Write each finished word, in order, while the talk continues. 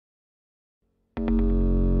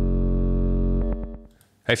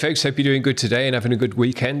Hey folks, hope you're doing good today and having a good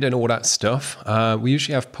weekend and all that stuff. We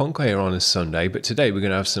usually have punk here on a Sunday, but today we're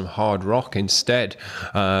going to have some hard rock instead.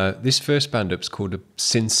 This first band up is called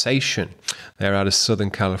Sinsation. They're out of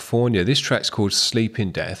Southern California. This track's called Sleep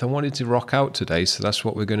in Death. I wanted to rock out today, so that's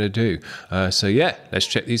what we're going to do. So yeah, let's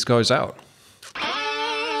check these guys out.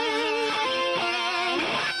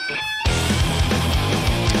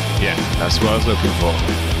 Yeah, that's what I was looking for.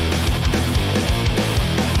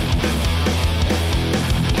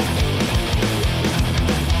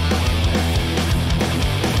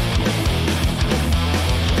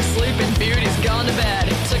 Gone to bed,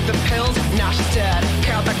 took the pills, now she's dead.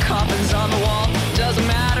 Count the coffins on the wall, doesn't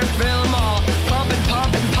matter, fill them all. Pump and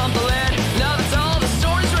pump and pump the lid, now that's all the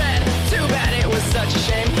story's read. Too bad it was such a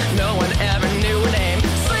shame, no one ever knew her name.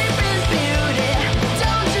 Sleep in beauty,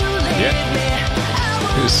 don't you leave me.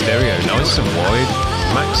 Look at the stereo, nice and wide,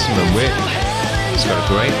 maximum width. It's got a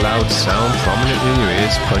great loud sound, prominent in your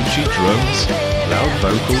ears, punchy drums, loud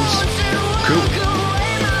vocals, cool.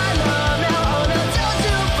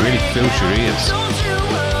 Really fills your ears.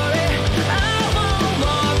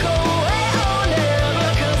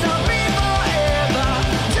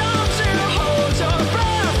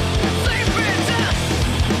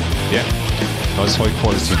 Yeah, nice high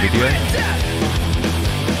quality video.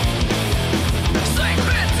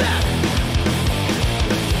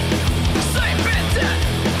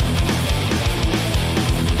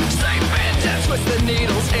 Twist the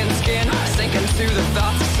needles in skin, sink into the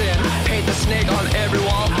thoughts of sin. Paint the snake on every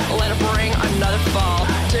wall, let it bring another fall.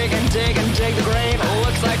 Dig and dig and dig the grave,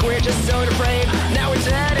 looks like we're just so depraved. Now we're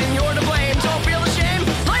dead and you're to blame, don't feel ashamed,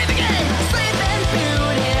 play the game. Sleep in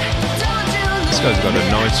beauty, don't you lose. This guy's got a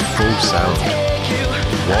nice full sound.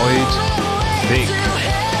 Wide, thick,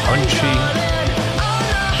 punchy,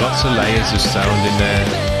 lots of layers of sound in there,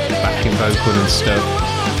 backing vocal and stuff.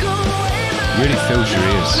 Really fills your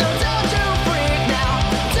ears.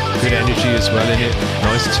 Good energy as well in it,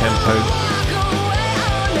 nice tempo.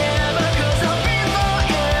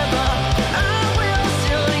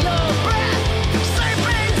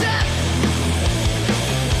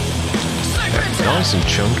 Nice and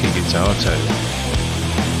chunky guitar tone.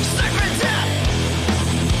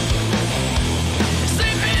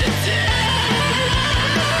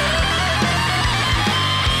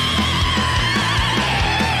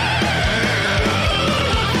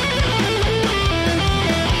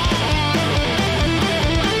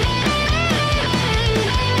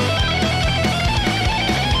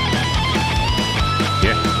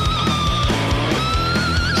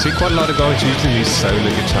 See quite a lot of guys using these solar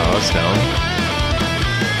guitars now.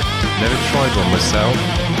 Never tried one myself,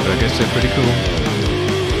 but I guess they're pretty cool.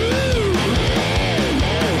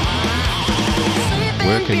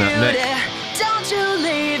 Working that neck. Don't you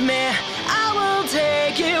leave me, I will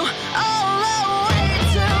take you all the way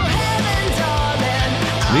to heaven, darling.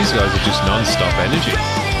 These guys are just non-stop energy.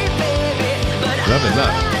 Loving that.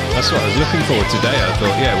 That's what I was looking for today. I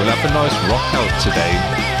thought, yeah, we'll have a nice rock out today.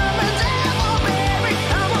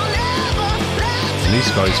 These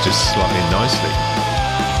guys just slot in nicely.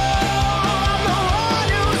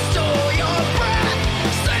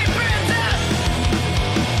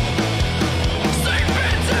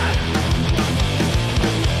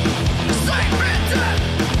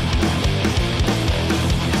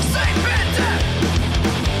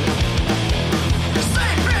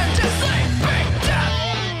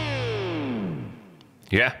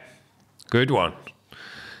 Yeah, good one.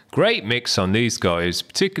 Great mix on these guys,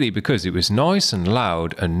 particularly because it was nice and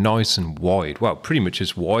loud and nice and wide. Well, pretty much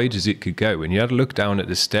as wide as it could go. When you had a look down at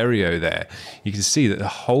the stereo there, you can see that the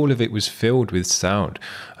whole of it was filled with sound.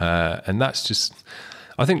 And that's just,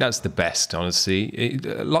 I think that's the best, honestly.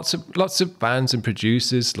 Lots of bands and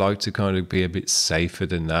producers like to kind of be a bit safer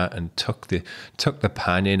than that and tuck the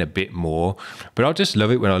pan in a bit more. But I just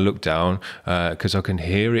love it when I look down because I can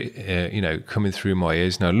hear it, coming through my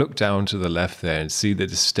ears. Now look down to the left there and see that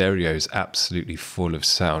the stereo is absolutely full of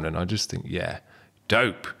sound, and I just think, yeah,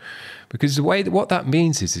 dope. Because the way what that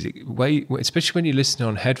means is especially when you listen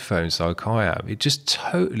on headphones like I am, it just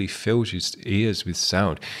totally fills your ears with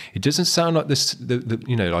sound. It doesn't sound like this,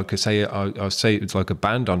 like I say it's like a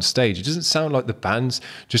band on stage. It doesn't sound like the band's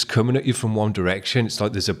just coming at you from one direction. It's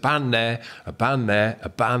like there's a band there, a band there, a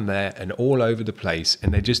band there, and all over the place,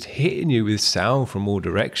 and they're just hitting you with sound from all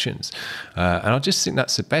directions. And I just think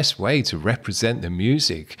that's the best way to represent the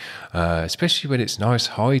music, especially when it's nice,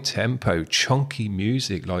 high tempo, chunky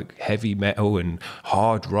music like heavy heavy metal and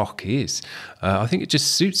hard rock is. I think it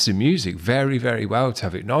just suits the music very, very well to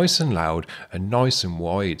have it nice and loud and nice and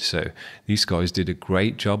wide. So these guys did a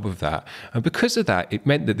great job of that. And because of that, it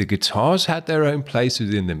meant that the guitars had their own place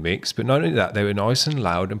within the mix, but not only that, they were nice and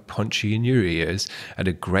loud and punchy in your ears, and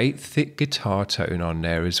a great thick guitar tone on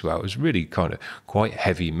there as well. It was really kind of quite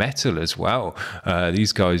heavy metal as well.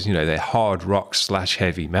 These guys, you know, they're hard rock /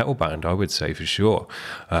 heavy metal band, I would say for sure.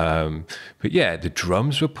 But yeah, the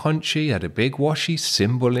drums were punchy, had a big washy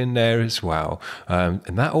cymbal in there as well.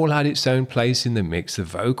 And that all had its own place in the mix. The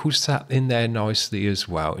vocals sat in there nicely as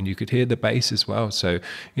well, and you could hear the bass as well. So,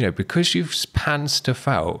 you know, because you've panned stuff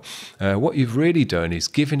out, what you've really done is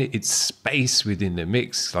given it its space within the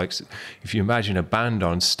mix. Like if you imagine a band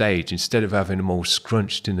on stage, instead of having them all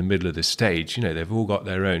scrunched in the middle of the stage, you know, they've all got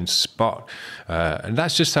their own spot. And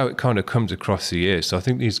that's just how it kind of comes across the ear. So I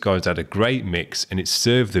think these guys had a great mix, and it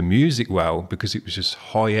served the music well because it was just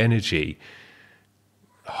high energy,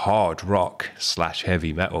 hard rock /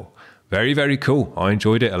 heavy metal. Very, very cool. I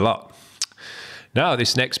enjoyed it a lot. Now,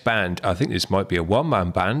 this next band, I think this might be a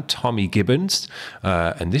one-man band, Tommy Gibbons,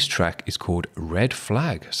 and this track is called Red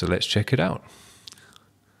Flag. So let's check it out.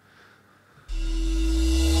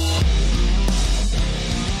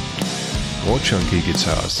 More chunky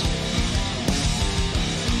guitars.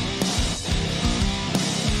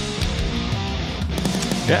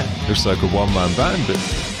 Yeah, looks like a one-man band, but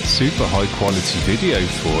super high-quality video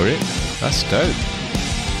for it. That's dope.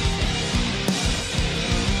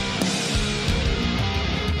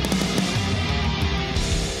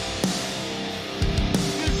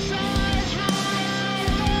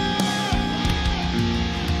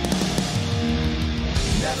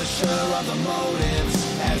 Never sure of the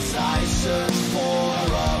motives as I search for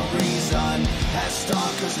a reason, as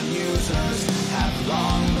stalkers and users have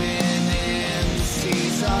long been in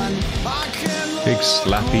season. Big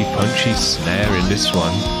slappy punchy snare in this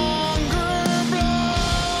one.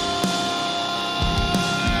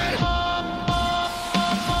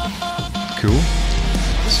 Cool.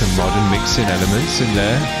 Some modern mixing elements in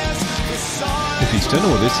there. If he's done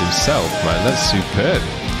all this himself, man, that's superb.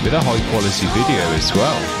 With a high quality video as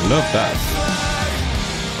well. Love that.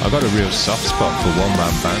 I got a real soft spot for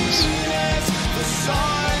one-man bands.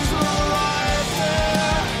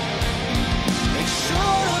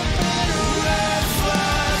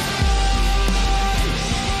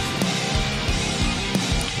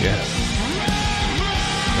 Yeah.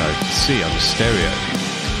 Now you can see on the stereo,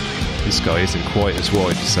 this guy isn't quite as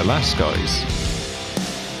wide as the last guy's.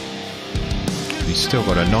 He's still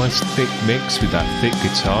got a nice thick mix with that thick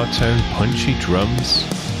guitar tone, punchy drums.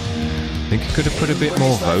 I think he could have put a bit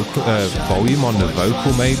more volume on the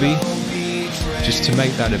vocal maybe, just to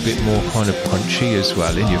make that a bit more kind of punchy as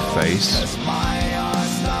well in your face.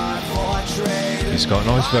 He's got a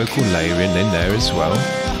nice vocal layering in there as well.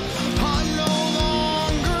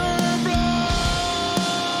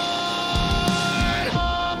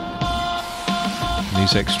 And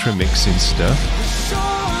these extra mixing stuff.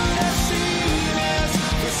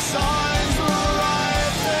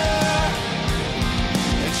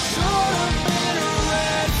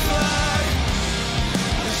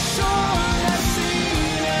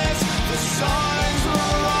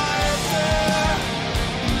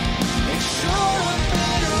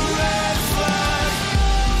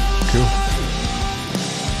 Cool.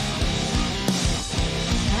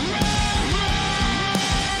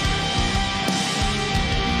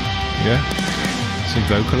 Yeah, some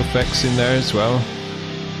vocal effects in there as well.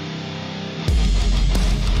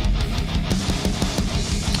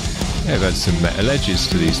 Yeah, I've had some metal edges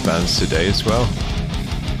to these bands today as well.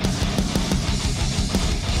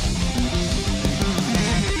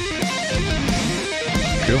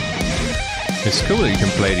 Cool. It's cool that you can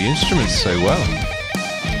play the instruments so well.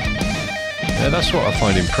 Yeah, that's what I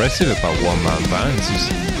find impressive about one-man bands, is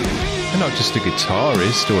they're not just a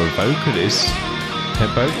guitarist or a vocalist.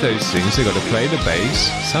 They're both those things. They've got to play the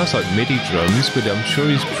bass. Sounds like MIDI drums, but I'm sure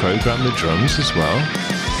he's programmed the drums as well.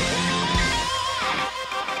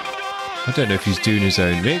 I don't know if he's doing his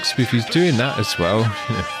own mix, but if he's doing that as well,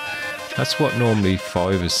 that's what normally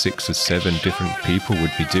 5 or 6 or 7 different people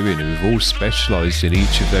would be doing, who've all specialised in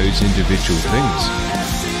each of those individual things.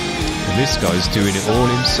 And this guy's doing it all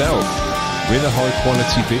himself, with a high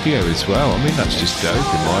quality video as well. I mean, that's just dope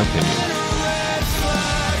in my opinion.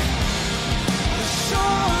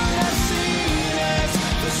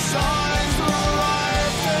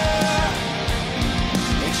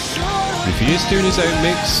 If he is doing his own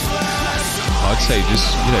mix, I'd say just,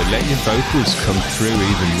 let your vocals come through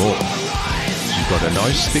even more. You've got a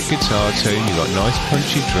nice thick guitar tone, you've got nice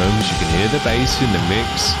punchy drums, you can hear the bass in the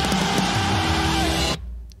mix.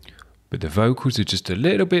 but the vocals are just a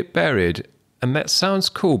little bit buried, and that sounds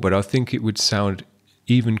cool, but I think it would sound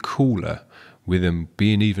even cooler with them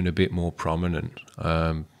being even a bit more prominent.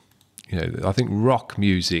 You know, I think rock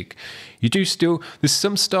music, you do still, there's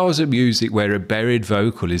some styles of music where a buried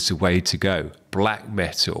vocal is the way to go. Black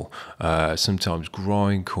metal, sometimes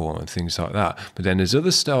grindcore and things like that. But then there's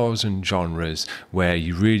other styles and genres where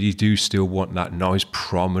you really do still want that nice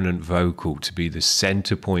prominent vocal to be the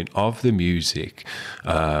center point of the music.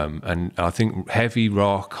 And I think heavy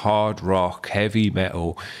rock, hard rock, heavy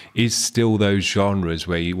metal is still those genres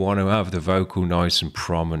where you want to have the vocal nice and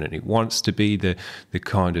prominent. It wants to be the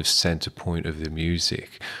kind of center point of the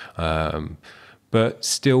music. But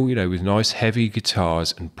still, you know, with nice heavy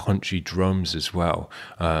guitars and punchy drums as well.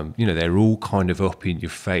 You know, they're all kind of up in your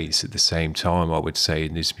face at the same time, I would say,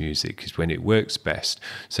 in this music is when it works best.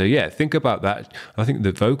 So yeah, think about that. I think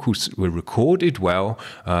the vocals were recorded well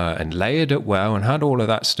and layered up well and had all of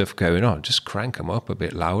that stuff going on. Just crank them up a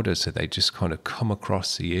bit louder so they just kind of come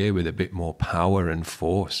across the ear with a bit more power and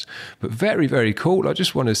force. But very, very cool. I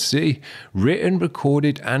just want to see written,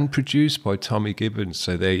 recorded and produced by Tommy Gibbons.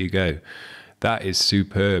 So there you go. That is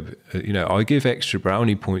superb. You know, I give extra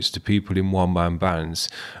brownie points to people in one-man bands,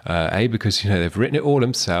 because, you know, they've written it all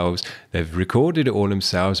themselves, they've recorded it all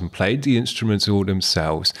themselves and played the instruments all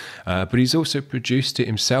themselves, but he's also produced it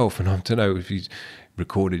himself, and I don't know if he's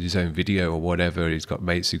recorded his own video or whatever, he's got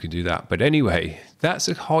mates who can do that. But anyway, that's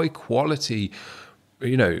a high quality,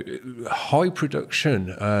 you know, high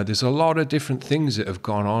production. There's a lot of different things that have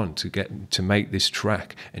gone on to make this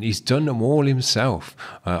track, and he's done them all himself.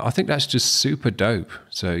 I think that's just super dope.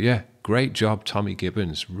 So yeah, great job, Tommy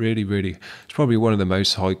Gibbons. Really, really, it's probably one of the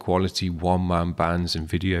most high quality one-man bands and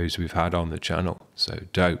videos we've had on the channel. So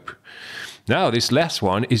dope. Now, this last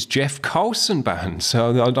one is Jeff Carlson band, so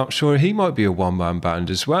I'm not sure he might be a one-man band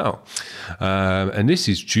as well. And this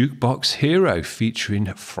is Jukebox Hero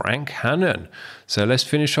featuring Frank Hannon. So let's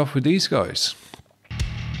finish off with these guys.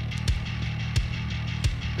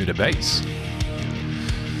 Bit of bass.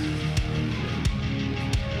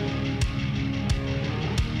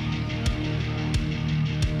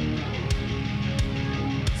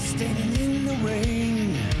 Standing in the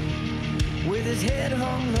rain with his head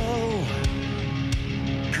hung low,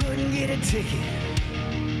 couldn't get a ticket,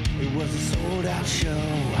 it was a sold-out show.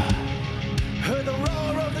 Heard the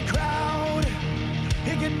roar of the crowd,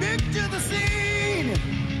 he could picture the scene,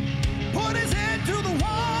 put his head to the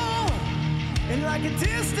wall, and like a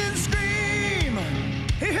distant scream,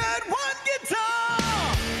 he heard one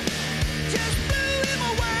guitar just blew him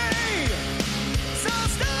away. Saw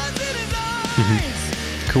stars in his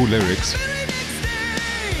eyes. Cool lyrics.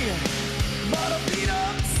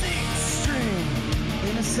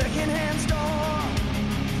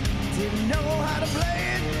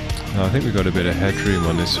 I think we've got a bit of headroom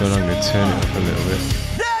on this one. I'm going to turn it up a little bit.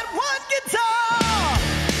 That one guitar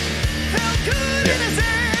felt good in his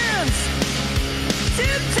hands.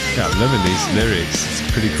 Yeah, I'm loving these lyrics. It's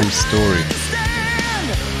a pretty cool story.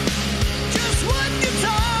 Just one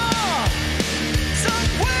guitar, sunk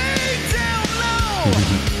way down low.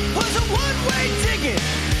 Was a one-way ticket,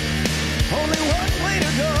 only one way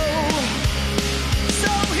to go.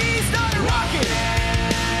 So he started rocking.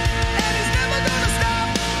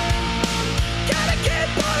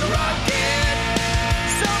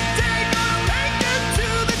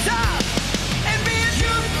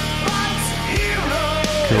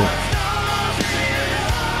 Cool.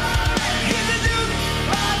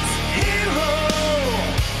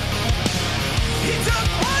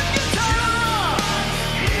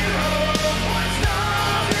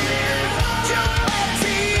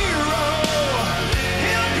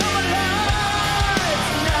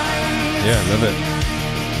 Yeah, love it.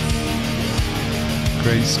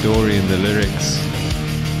 Great story in the lyrics.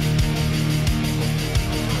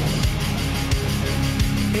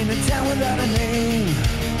 In a town without a name,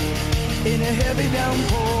 in a heavy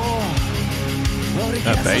downpour.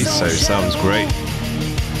 That bass so sounds great.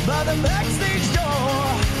 By the backstage door,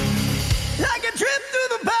 like a trip through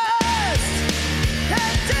the past.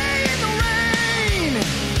 That day in the rain,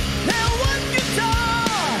 now one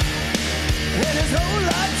guitar, and his whole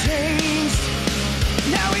life changed.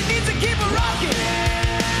 Now he needs to keep a rocking,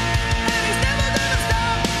 and he's never gonna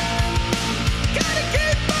stop. Gotta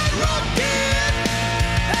keep on rocking.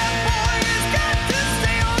 That boy has got to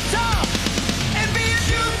stay on top and be a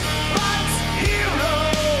jukebox hero.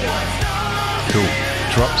 Cool.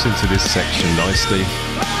 Drops into this section nicely.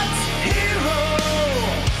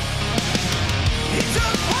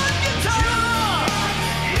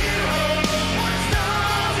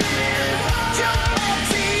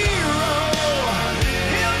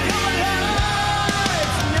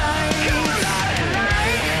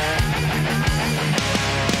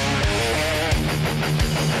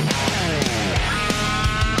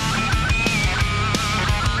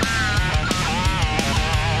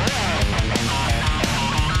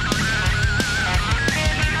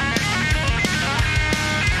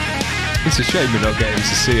 It's a shame we're not getting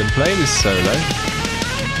to see him play this solo.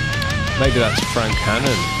 Maybe that's Frank Hannon.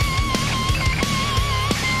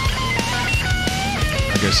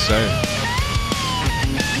 I guess so.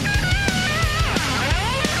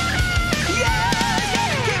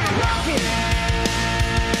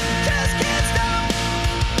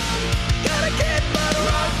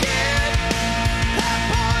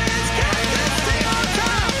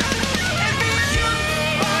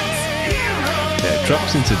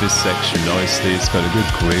 Drops into this section nicely. It's got a good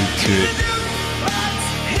groove to it.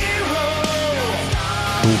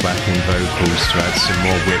 Cool backing vocals to add some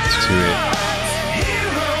more width to it.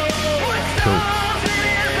 Cool.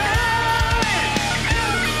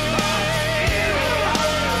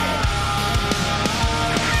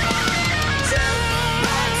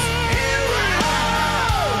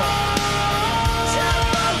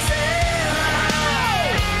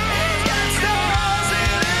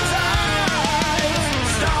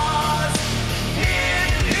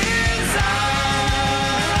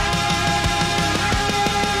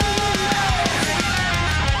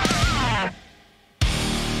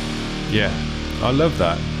 Yeah, I love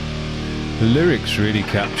that. The lyrics really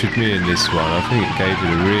captured me in this one. I think it gave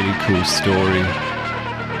it a really cool story.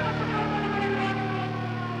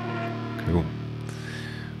 Cool.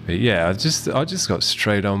 But yeah, I just got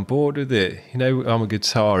straight on board with it. You know, I'm a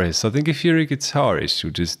guitarist. I think if you're a guitarist,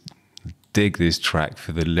 you'll just dig this track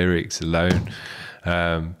for the lyrics alone.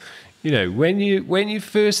 You know, when you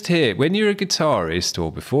first hear, when you're a guitarist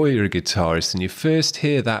or before you're a guitarist and you first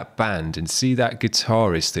hear that band and see that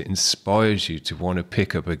guitarist that inspires you to want to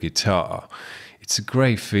pick up a guitar, it's a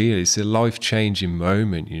great feeling. It's a life-changing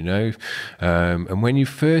moment, you know. And when you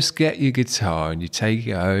first get your guitar and you take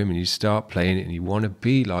it home and you start playing it and you want to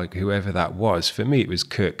be like whoever that was, for me it was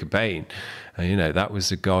Kurt Cobain. And, you know, that was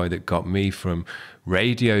the guy that got me from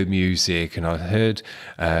radio music, and I heard,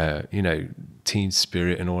 you know, Teen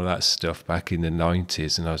Spirit and all that stuff back in the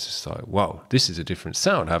 90s, and I was just like, wow, this is a different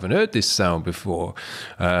sound. I haven't heard this sound before.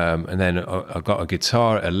 And then I got a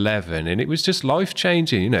guitar at 11, and it was just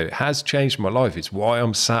life-changing. You know, it has changed my life. It's why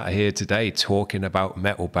I'm sat here today talking about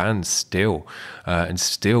metal bands still, and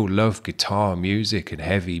still love guitar music and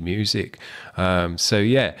heavy music. So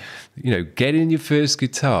yeah, you know, getting your first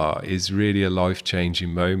guitar is really a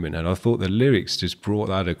life-changing moment, and I thought the lyrics just brought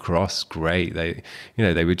that across great. They, you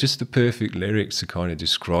know, they were just the perfect lyrics to kind of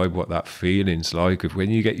describe what that feeling's like of when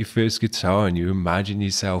you get your first guitar and you imagine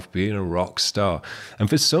yourself being a rock star. And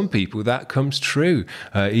for some people that comes true,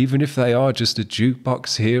 even if they are just a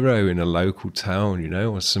jukebox hero in a local town, you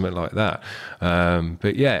know, or something like that.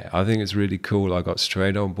 But yeah, I think it's really cool. I got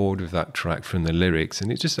straight on board with that track from the lyrics,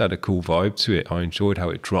 and it just had a cool vibe to it. I enjoyed how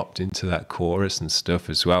it dropped into that chorus and stuff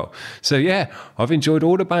as well. So yeah, I've enjoyed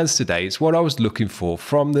all the bands today. It's what I was looking for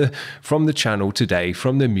from the channel today,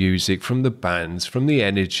 from the music, from the bands, from the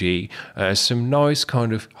energy, some nice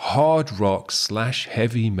kind of hard rock /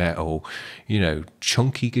 heavy metal, you know,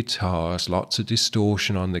 chunky guitars, lots of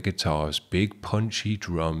distortion on the guitars, big punchy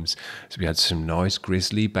drums. So we had some nice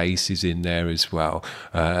grizzly basses in there as well,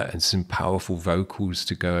 and some powerful vocals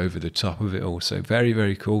to go over the top of it all. So very,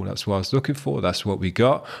 very cool. That's what I was looking for. That's what we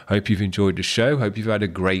got. Hope you've enjoyed the show. Hope you've had a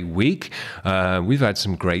great week. We've had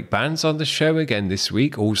some great bands on the show again this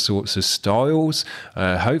week, all sorts of styles.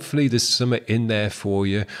 Hopefully there's something in there for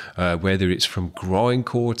you, whether it's from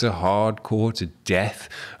grindcore to hardcore to death,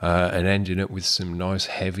 and ending up with some nice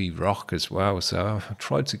heavy rock as well. So I've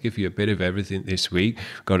tried to give you a bit of everything this week.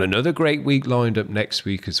 Got another great week lined up next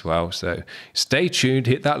week as well. So stay tuned,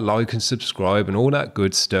 hit that like and subscribe and all that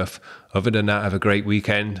good stuff. Other than that, have a great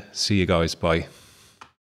weekend. See you guys. Bye.